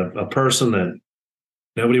 it's a person that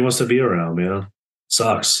nobody wants to be around, man.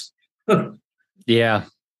 Sucks. Yeah.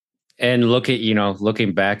 And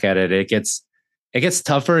looking back at it, it gets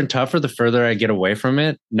tougher and tougher the further I get away from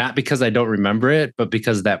it. Not because I don't remember it, but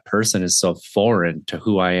because that person is so foreign to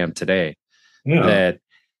who I am today. Yeah.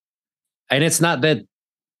 And it's not that.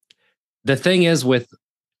 The thing is, with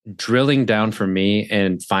drilling down for me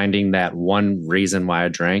and finding that one reason why I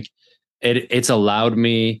drank, it's allowed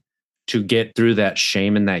me to get through that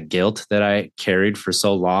shame and that guilt that I carried for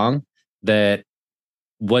so long, that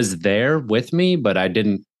was there with me, but I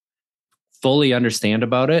didn't fully understand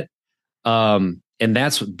about it. And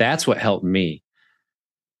that's what helped me.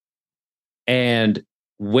 And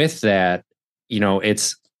with that,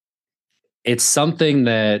 it's something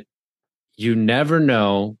that you never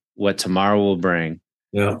know what tomorrow will bring.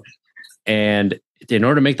 Yeah. And in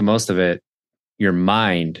order to make the most of it, your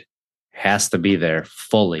mind has to be there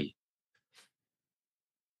fully.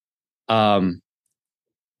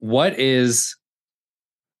 What is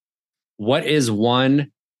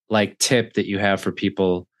one like tip that you have for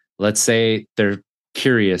people? Let's say they're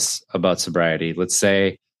curious about sobriety. Let's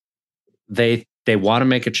say they want to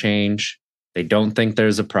make a change. They don't think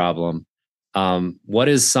there's a problem. What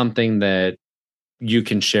is something that you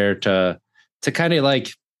can share to kind of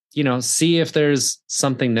like, see if there's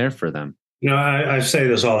something there for them? I say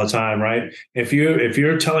this all the time, right? If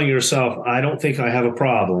you're telling yourself, I don't think I have a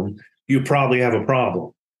problem, you probably have a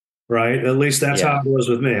problem, right? At least that's how it was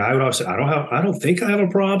with me. I would always say, I don't think I have a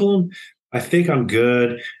problem. I think I'm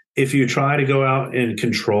good. If you try to go out and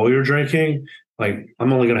control your drinking, like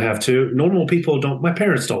I'm only going to have 2. Normal people don't. My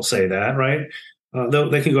parents don't say that, right?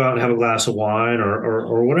 They can go out and have a glass of wine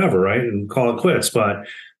or whatever, right, and call it quits. But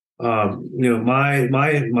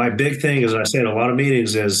my big thing, as I say in a lot of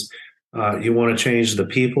meetings, is you want to change the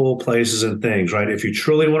people, places, and things, right? If you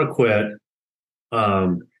truly want to quit,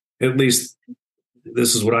 at least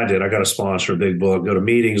this is what I did. I got a sponsor, a big book, go to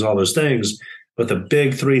meetings, all those things. But the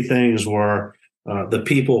big 3 things were the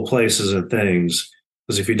people, places, and things.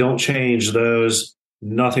 Because if you don't change those,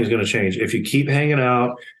 nothing's going to change. If you keep hanging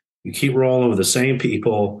out, you keep rolling with the same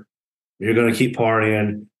people, you're going to keep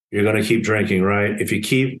partying, you're going to keep drinking, right? If you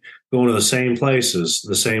keep going to the same places,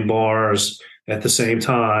 the same bars at the same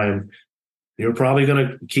time, you're probably going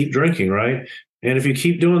to keep drinking, right? And if you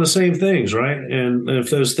keep doing the same things, right? And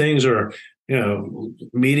if those things are,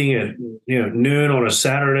 meeting at, noon on a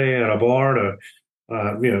Saturday at a bar to,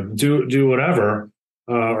 do whatever,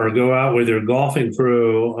 or go out with your golfing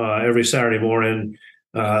crew every Saturday morning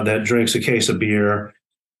that drinks a case of beer,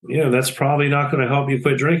 that's probably not going to help you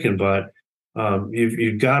quit drinking. But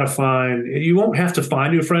you've got to find, you won't have to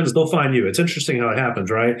find new friends. They'll find you. It's interesting how it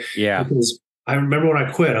happens, right? Yeah. Because I remember when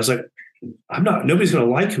I quit, I was like, nobody's going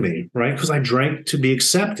to like me, right? Because I drank to be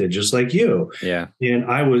accepted, just like you. Yeah. And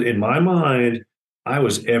I was, in my mind, I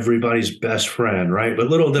was everybody's best friend, right? But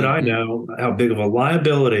little did I know how big of a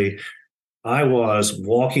liability I was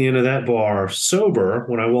walking into that bar sober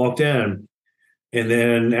when I walked in. And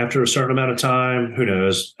then after a certain amount of time, who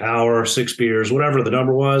knows, hour, 6 beers, whatever the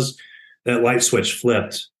number was, that light switch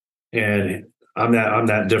flipped. And I'm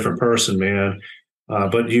that different person, man.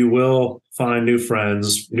 But you will find new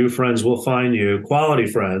friends. New friends will find you, quality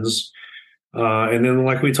friends. And then,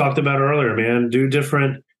 like we talked about earlier, man, do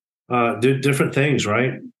different things,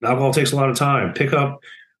 right? Alcohol takes a lot of time. Pick up,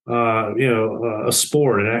 a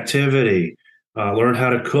sport, an activity. Learn how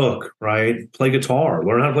to cook, right? Play guitar.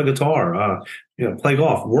 Learn how to play guitar. Play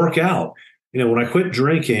golf. Work out. When I quit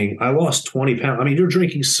drinking, I lost 20 pounds. I mean, you're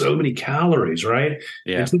drinking so many calories, right?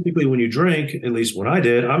 Yeah. And typically when you drink, at least when I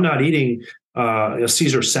did, I'm not eating a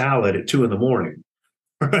Caesar salad at 2 a.m,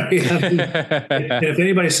 right? I mean, and if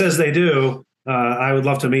anybody says they do, I would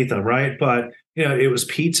love to meet them, right? But it was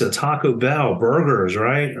pizza, Taco Bell, burgers,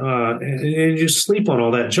 right? And you sleep on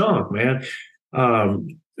all that junk, man.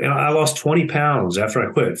 and I lost 20 pounds after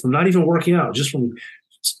I quit from not even working out, just from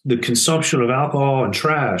the consumption of alcohol and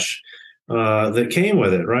trash that came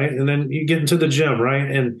with it, right? And then you get into the gym, right?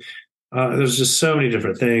 And there's just so many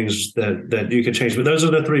different things that you can change. But those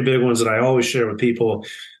are the three big ones that I always share with people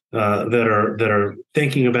that are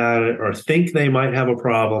thinking about it or think they might have a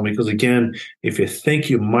problem. Because again, if you think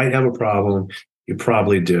you might have a problem, you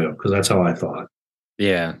probably do. Because that's how I thought.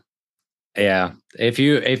 Yeah. Yeah. If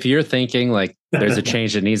you're thinking like there's a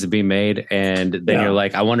change that needs to be made, and then you're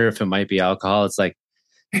like, I wonder if it might be alcohol. It's like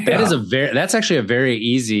that's actually a very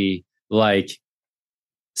easy like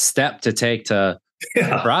step to take to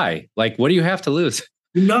try. Like, what do you have to lose?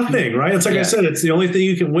 Nothing, right? It's like I said, it's the only thing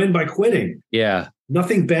you can win by quitting. Yeah.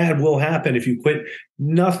 Nothing bad will happen if you quit.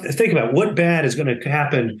 Nothing. Think about what bad is going to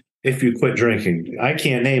happen if you quit drinking. I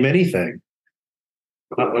can't name anything.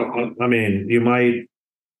 I mean, you might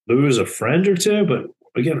lose a friend or two, but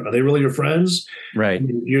again, are they really your friends? Right.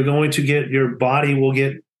 You're going to get, your body will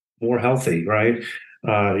get more healthy, right?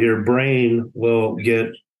 Your brain will get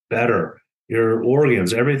better. Your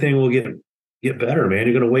organs, everything will get better, man.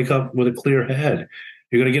 You're going to wake up with a clear head.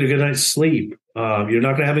 You're going to get a good night's sleep. You're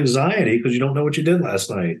not going to have anxiety because you don't know what you did last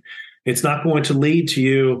night. It's not going to lead to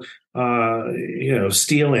you,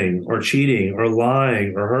 stealing or cheating or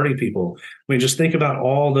lying or hurting people. I mean, just think about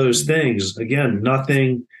all those things. Again,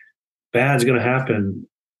 nothing bad's going to happen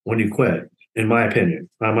when you quit, in my opinion.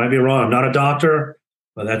 I might be wrong. I'm not a doctor,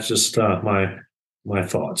 but that's just my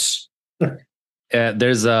thoughts.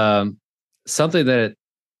 There's something that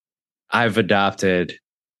I've adopted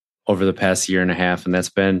over the past year and a half, and that's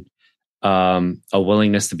been a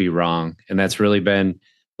willingness to be wrong. And that's really been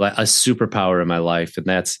like a superpower in my life. And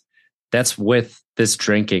that's with this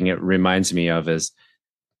drinking, it reminds me of is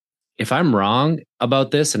if I'm wrong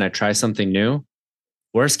about this and I try something new,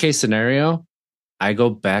 worst case scenario, I go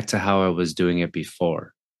back to how I was doing it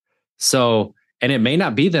before. So, and it may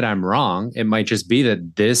not be that I'm wrong. It might just be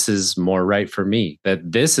that this is more right for me,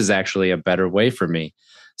 that this is actually a better way for me.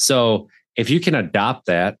 So if you can adopt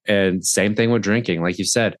that, and same thing with drinking, like you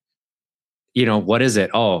said, what is it?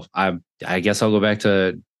 Oh, I guess I'll go back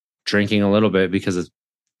to drinking a little bit because it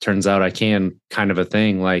turns out I can, kind of a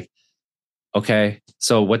thing. Like, okay,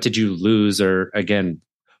 so what did you lose? Or again,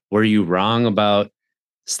 were you wrong about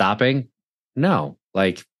stopping? No,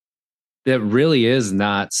 like that really is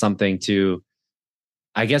not something to,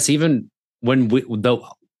 I guess, even when the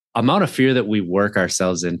amount of fear that we work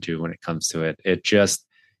ourselves into when it comes to it, it just,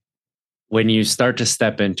 when you start to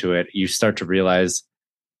step into it, you start to realize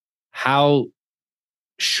how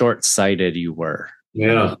short-sighted you were.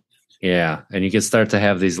 Yeah. Yeah. And you can start to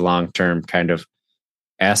have these long-term kind of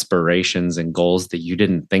aspirations and goals that you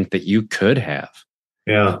didn't think that you could have.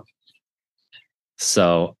 Yeah.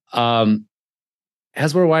 So,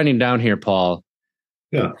 as we're winding down here, Paul,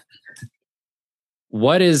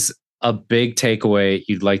 what is a big takeaway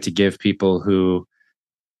you'd like to give people who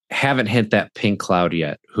haven't hit that pink cloud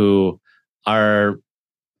yet, who are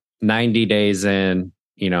 90 days in,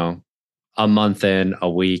 a month in, a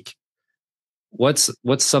week? What's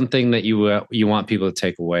something that you want people to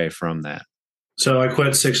take away from that? So I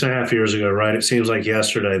quit 6.5 years ago, right? It seems like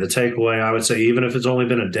yesterday. The takeaway, I would say, even if it's only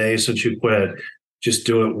been a day since you quit, just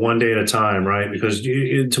do it one day at a time, right? Because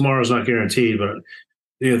tomorrow's not guaranteed, but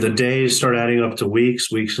the days start adding up to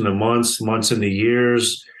weeks, weeks into months, months into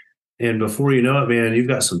years. And before you know it, man, you've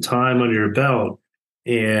got some time under your belt.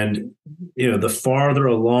 And, the farther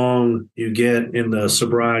along you get in the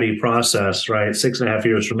sobriety process, right? 6.5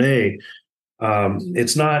 years for me,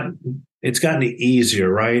 it's gotten easier,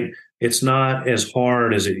 right? It's not as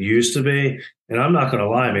hard as it used to be. And I'm not going to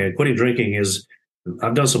lie, man, quitting drinking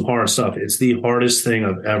I've done some hard stuff. It's the hardest thing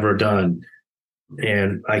I've ever done.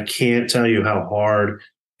 And I can't tell you how hard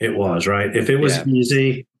it was, right? If it was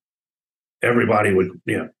easy, everybody would,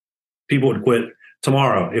 people would quit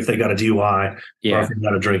tomorrow if they got a DUI or if they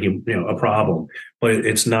got a drinking, a problem. But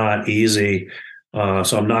it's not easy.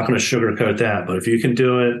 So I'm not going to sugarcoat that. But if you can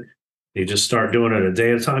do it, you just start doing it a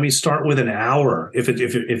day at a time. You start with an hour. If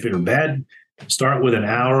you're in bed, start with an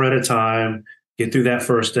hour at a time. Get through that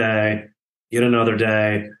first day. Get another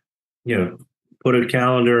day. Put a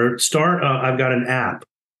calendar. Start. I've got an app,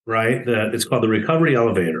 right? That it's called the Recovery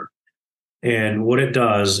Elevator, and what it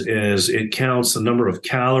does is it counts the number of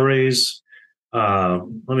calories. Let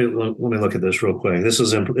me look at this real quick. This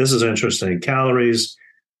is interesting. Calories,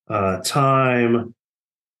 time,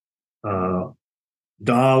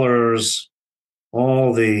 dollars,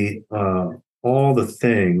 all the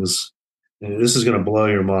things. And this is going to blow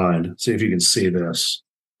your mind. See if you can see this.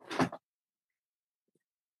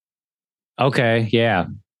 Okay. Yeah.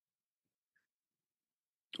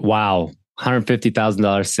 Wow.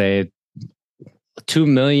 $150,000 saved, 2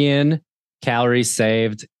 million calories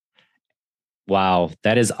saved. Wow,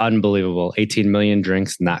 that is unbelievable. 18 million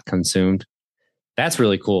drinks not consumed. That's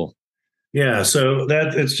really cool. Yeah, so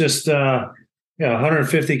that it's just yeah,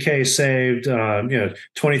 150K saved.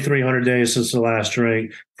 2,300 days since the last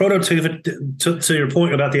drink. Productivity to your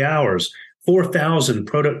point about the hours, 4,000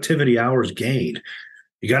 productivity hours gained.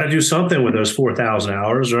 You got to do something with those 4,000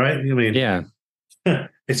 hours, right? I mean, Yeah.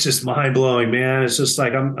 it's just mind blowing, man. It's just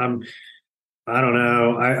like I don't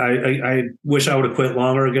know. I wish I would have quit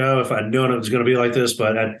longer ago if I'd known it was going to be like this,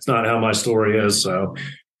 but that's not how my story is. So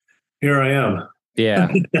here I am.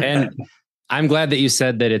 Yeah. And I'm glad that you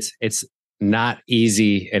said that it's not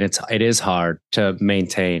easy and it is hard to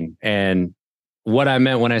maintain. And what I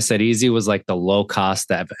meant when I said easy was like the low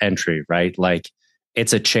cost of entry, right? Like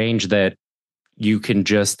it's a change that you can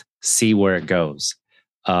just see where it goes.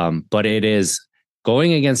 But it is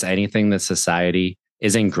going against anything that society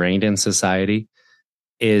is ingrained in society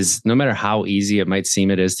is, no matter how easy it might seem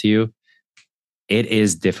it is to you, it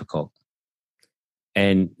is difficult.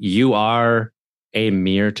 And you are a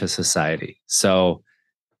mirror to society. So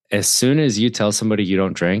as soon as you tell somebody you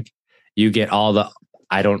don't drink, you get all the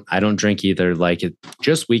I don't drink either, like it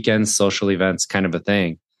just weekends, social events kind of a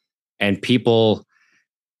thing. And people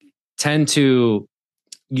tend to,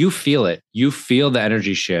 you feel it. You feel the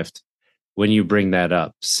energy shift when you bring that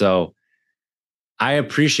up. So I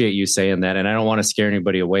appreciate you saying that, and I don't want to scare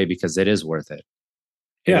anybody away because it is worth it.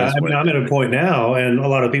 Yeah, I mean, I'm at a point now, and a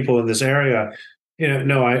lot of people in this area,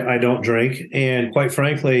 no, I don't drink. And quite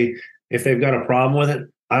frankly, if they've got a problem with it,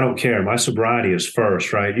 I don't care. My sobriety is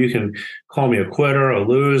first, right? You can call me a quitter, a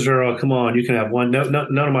loser. Oh, come on, you can have one. None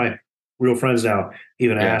of my real friends now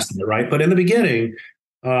even asked it, right? But in the beginning,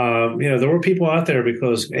 there were people out there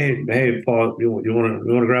because, hey, Paul, you want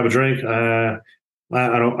to grab a drink?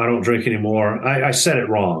 I don't drink anymore. I said it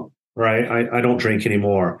wrong, right? I don't drink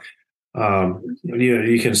anymore.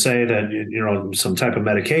 You can say that you're on some type of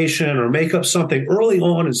medication or make up something early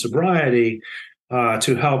on in sobriety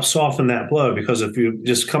to help soften that blow. Because if you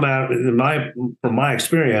just come out, from my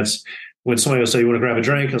experience, when somebody will say you want to grab a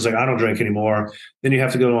drink, I was like, I don't drink anymore. Then you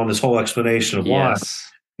have to go on this whole explanation of why.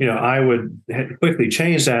 I would quickly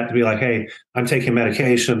change that to be like, hey, I'm taking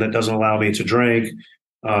medication that doesn't allow me to drink.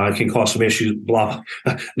 It can cause some issues, blah.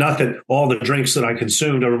 Not that all the drinks that I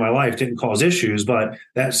consumed over my life didn't cause issues, but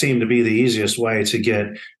that seemed to be the easiest way to get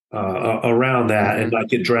around that and not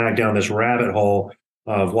get dragged down this rabbit hole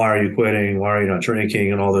of why are you quitting, why are you not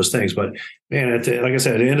drinking, and all those things. But man, like I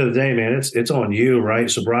said, at the end of the day, man, it's on you, right?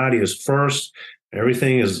 Sobriety is first.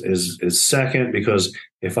 Everything is second, because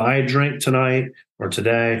if I drink tonight or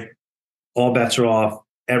today, all bets are off.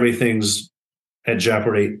 Everything's at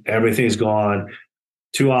jeopardy. Everything's gone.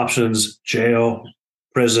 2 options: jail,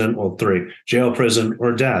 prison, or 3: jail, prison,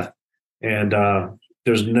 or death. And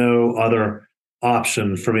there's no other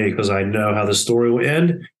option for me because I know how this story will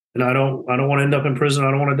end, and I don't want to end up in prison.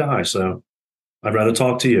 I don't want to die. So I'd rather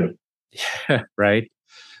talk to you. Yeah, right.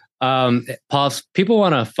 Paul, if people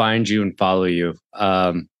want to find you and follow you,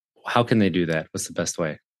 how can they do that? What's the best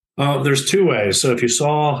way? There's 2 ways. So if you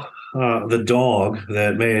saw the dog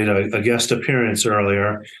that made a guest appearance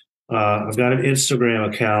earlier, I've got an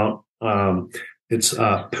Instagram account. It's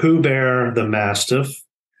Pooh Bear the Mastiff,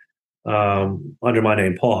 under my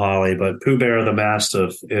name, Paul Holley, but Pooh Bear the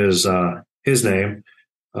Mastiff is his name.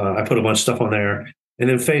 I put a bunch of stuff on there. And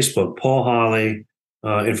then Facebook, Paul Holley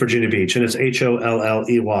in Virginia Beach, and it's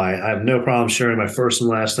Holley. I have no problem sharing my first and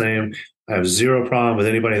last name. I have zero problem with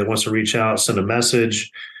anybody that wants to reach out, send a message,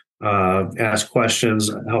 ask questions.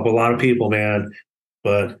 I help a lot of people, man.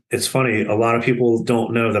 But it's funny, a lot of people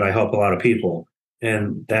don't know that I help a lot of people.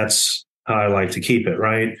 And that's how I like to keep it,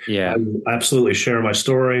 right? Yeah. I will absolutely share my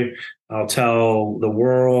story. I'll tell the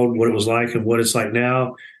world what it was like and what it's like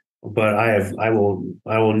now. But I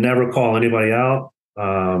will never call anybody out,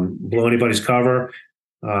 blow anybody's cover.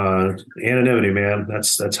 Anonymity, man.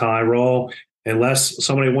 That's how I roll. Unless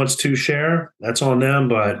somebody wants to share, that's on them.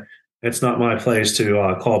 But it's not my place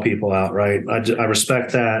to call people out, right? I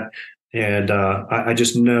respect that. And I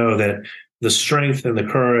just know that the strength and the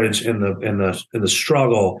courage and the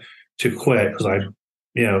struggle to quit, because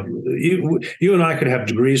you and I could have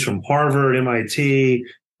degrees from Harvard, MIT,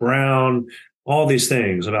 Brown, all these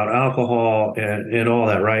things about alcohol and all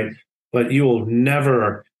that, right? But you will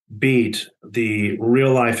never beat the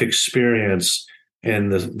real life experience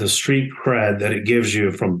and the street cred that it gives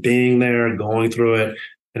you from being there, going through it,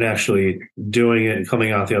 and actually doing it and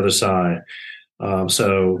coming out the other side.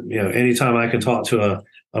 So, anytime I can talk to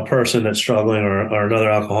a person that's struggling or another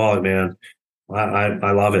alcoholic, man,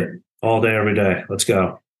 I love it all day, every day. Let's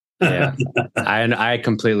go. Yeah. I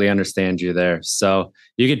completely understand you there. So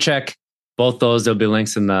you can check both those. There'll be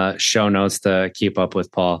links in the show notes to keep up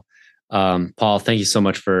with Paul. Paul, thank you so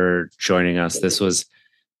much for joining us.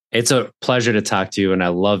 It's a pleasure to talk to you. And I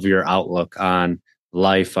love your outlook on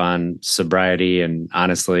life, on sobriety. And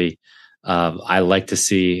honestly, I like to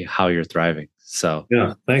see how you're thriving. So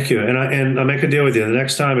yeah, thank you. And I make a deal with you. The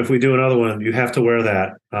next time, if we do another one, you have to wear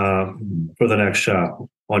that for the next shot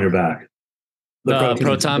on your back. The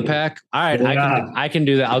proton pack. All right, Yeah. I can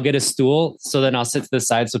do that. I'll get a stool so then I'll sit to the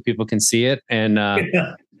side so people can see it. And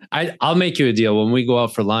Yeah. I'll make you a deal. When we go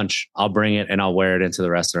out for lunch, I'll bring it and I'll wear it into the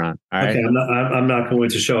restaurant. All right. Okay, I'm not going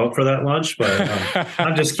to show up for that lunch, but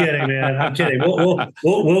I'm just kidding, man. I'm kidding.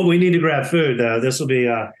 We need to grab food. This will be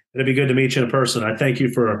it'll be good to meet you in person. I thank you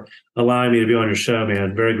for allowing me to be on your show,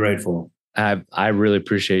 man. Very grateful. I really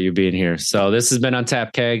appreciate you being here. So this has been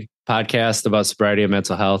Untapped Keg podcast about sobriety and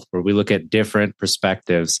mental health, where we look at different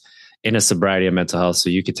perspectives in a sobriety and mental health so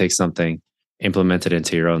you could take something, implement it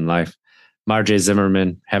into your own life. Marjay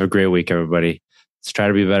Zimmerman, have a great week, everybody. Let's try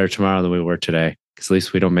to be better tomorrow than we were today, because at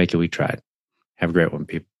least we don't make it, we tried. Have a great one,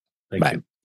 people. Thank Bye. you.